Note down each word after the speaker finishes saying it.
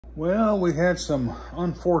Well, we had some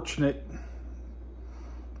unfortunate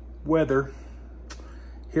weather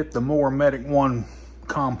hit the MILWAUKEE 1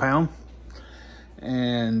 compound,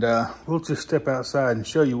 and we'll just step outside and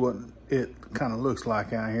show you what it kind of looks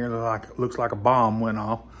like out here. Looks like a bomb went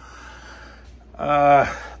off.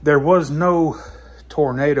 There was no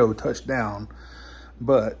tornado touchdown,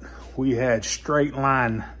 but we had straight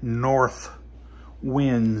line north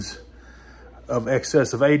winds of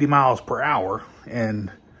excess of 80 miles per hour,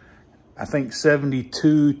 and I think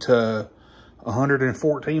 72 to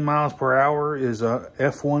 114 miles per hour is a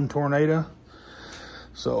F1 tornado.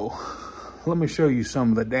 So let me show you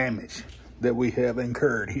some of the damage that we have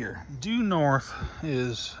incurred here. Due north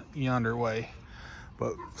is yonder way,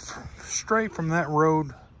 but straight from that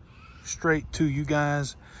road straight to you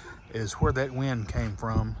guys is where that wind came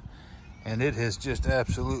from, and it has just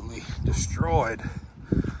absolutely destroyed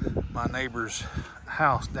my neighbor's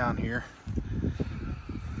house down here.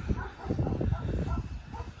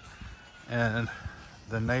 And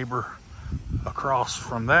the neighbor across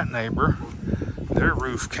from that neighbor, their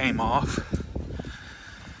roof came off.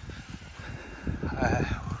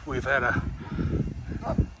 We've had a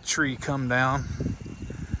tree come down.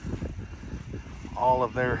 All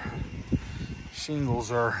of their shingles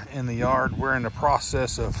are in the yard. We're in the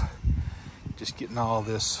process of just getting all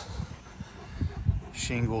this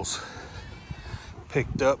shingles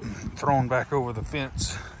picked up and thrown back over the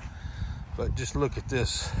fence. But just look at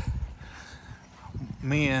this.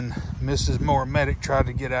 Me and Mrs. MILWAUKEE tried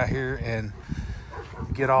to get out here and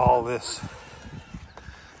get all this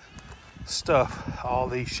stuff, all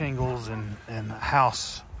these shingles and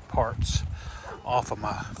house parts off of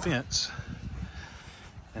my fence,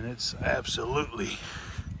 and it's absolutely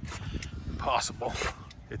impossible.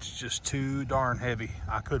 It's just too darn heavy.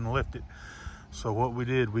 I couldn't lift it. So what we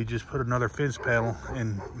did, we just put another fence panel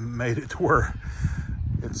and made it to where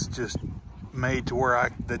it's just made to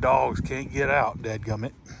where the dogs can't get out,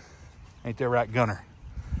 dadgummit. Ain't that right, Gunner?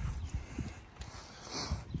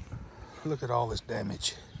 Look at all this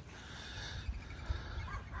damage.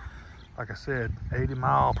 Like I said, 80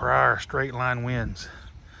 mile per hour straight line winds.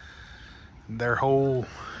 Their whole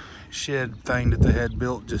shed thing that they had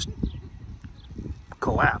built just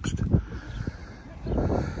collapsed.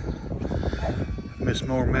 Miss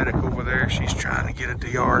MILWAKEE over there, she's trying to get at the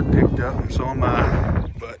yard picked up, and so am I.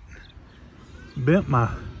 But bent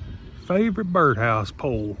my favorite birdhouse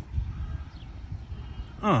pole.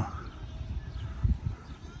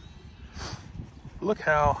 Look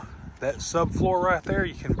how that subfloor right there,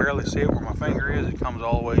 you can barely see it where my finger is. It comes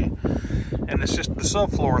all the way, and it's just the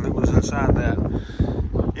subfloor that was inside that.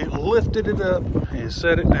 It lifted it up and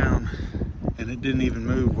set it down, and it didn't even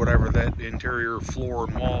move whatever that interior floor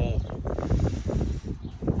and wall.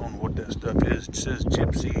 I don't know what that stuff is. It says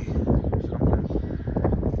gypsy.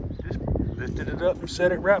 Lifted it up and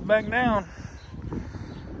set it right back down.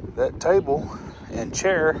 That table and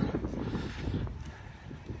chair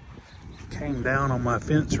came down on my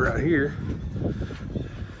fence right here.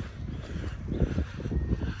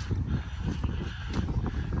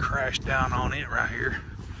 Crashed down on it right here.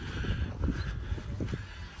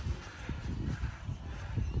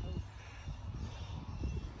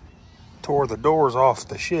 Tore the doors off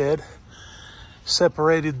the shed.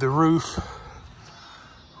 Separated the roof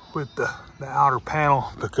with the outer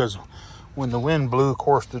panel, because when the wind blew, of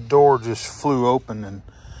course, the door just flew open, and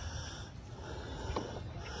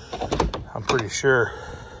I'm pretty sure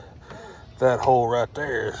that hole right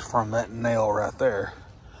there is from that nail right there.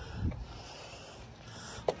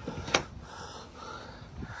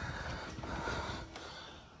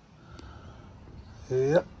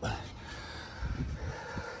 Yep.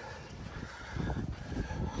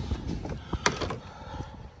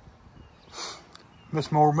 Miss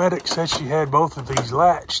MILWAKEE said she had both of these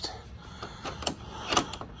latched.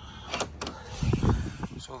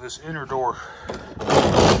 So this inner door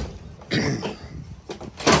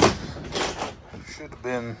should have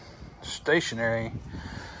been stationary.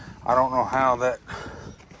 I don't know how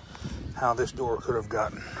this door could have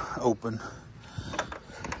gotten open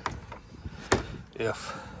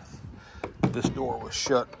if this door was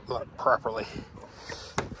shut properly.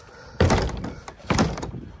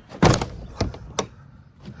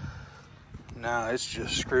 Now it's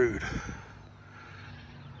just screwed.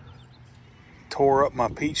 Tore up my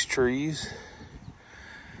peach trees.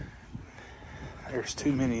 There's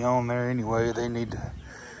too many on there anyway.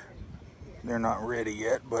 They're not ready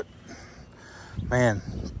yet, but man,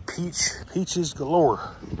 peaches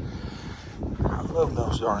galore. I love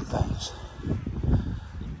those darn things.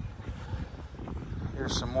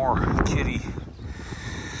 Here's some more kitty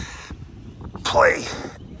play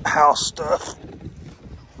house stuff.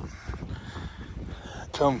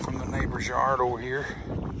 come from the neighbor's yard over here.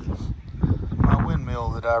 My windmill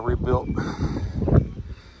that I rebuilt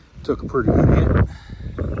took a pretty good hit.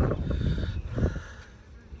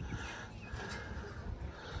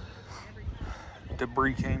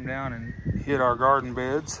 Debris came down and hit our garden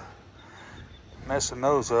beds, messing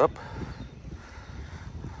those up.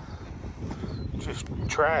 Just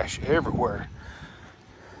trash everywhere.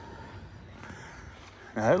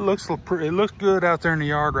 Now it looks good out there in the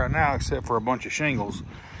yard right now, except for a bunch of shingles.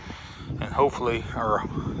 And hopefully, or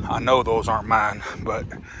I know those aren't mine, but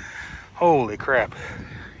holy crap.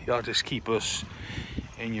 Y'all just keep us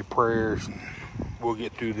in your prayers and we'll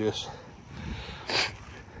get through this.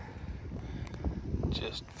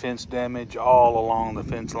 Just fence damage all along the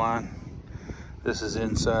fence line. This is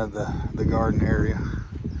inside the garden area.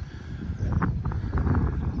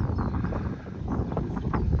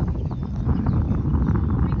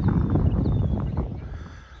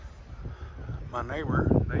 My neighbor,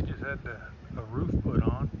 they just had a roof put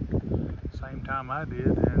on same time I did,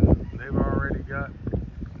 and they've already got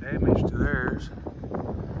damage to theirs.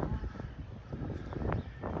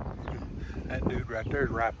 That dude right there is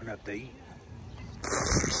ripe enough to eat.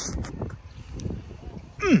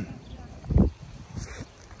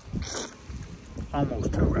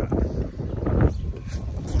 Almost too ripe.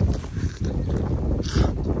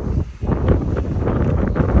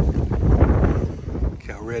 Look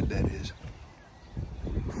how red that is.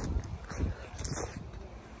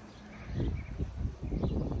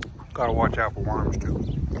 Gotta watch out for worms too.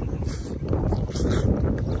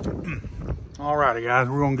 Alrighty guys,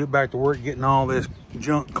 we're gonna get back to work getting all this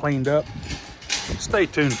junk cleaned up. Stay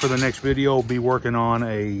tuned for the next video. We'll be working on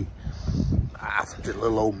a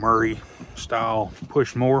little old Murray style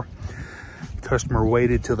push mower. Customer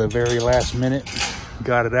waited till the very last minute,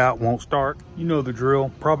 got it out, won't start. You know the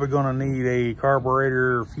drill. Probably gonna need a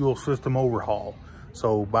carburetor fuel system overhaul.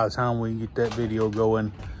 So by the time we get that video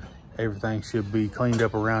going, everything should be cleaned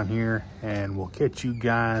up around here, and we'll catch you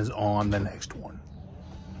guys on the next one.